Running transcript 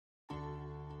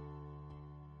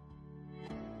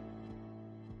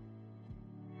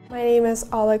My name is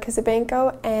Alla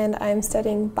Kozubenko and I'm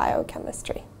studying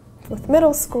biochemistry. With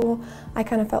middle school, I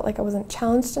kind of felt like I wasn't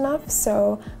challenged enough,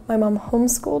 so my mom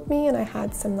homeschooled me and I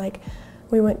had some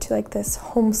we went to this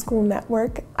homeschool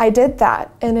network. I did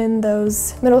that, and in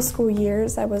those middle school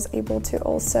years, I was able to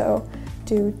also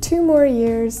do 2 more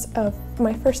years of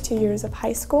my first 2 years of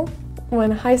high school. When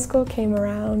high school came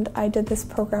around, I did this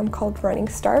program called Running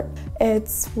Start.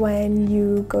 It's when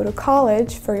you go to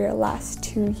college for your last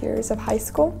 2 years of high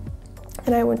school,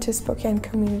 and I went to Spokane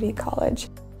Community College.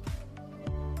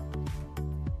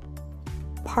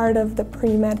 Part of the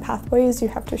pre-med pathway is you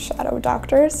have to shadow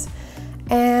doctors,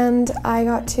 and I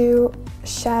got to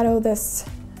shadow this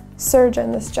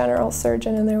surgeon, this general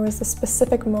surgeon, and there was a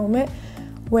specific moment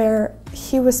where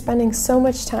he was spending so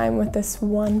much time with this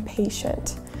one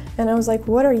patient. And I was like,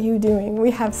 what are you doing?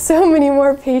 We have so many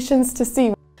more patients to see.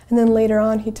 And then later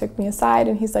on, he took me aside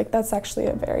and he's like, that's actually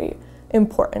a very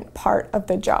important part of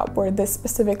the job, where this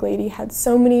specific lady had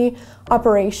so many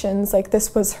operations,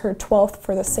 this was her 12th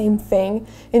for the same thing,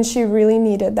 and she really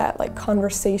needed that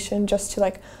conversation just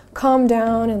to calm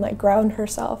down and ground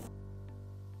herself.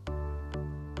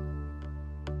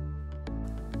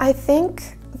 I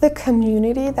think the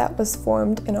community that was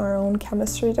formed in our own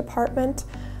chemistry department,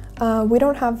 we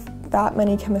don't have that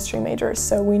many chemistry majors,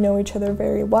 so we know each other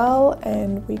very well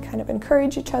and we kind of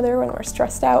encourage each other. When we're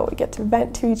stressed out, we get to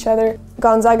vent to each other.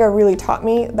 Gonzaga really taught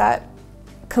me that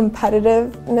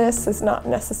competitiveness is not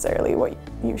necessarily what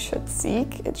you should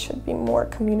seek. It should be more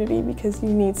community, because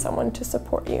you need someone to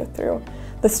support you through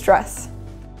the stress.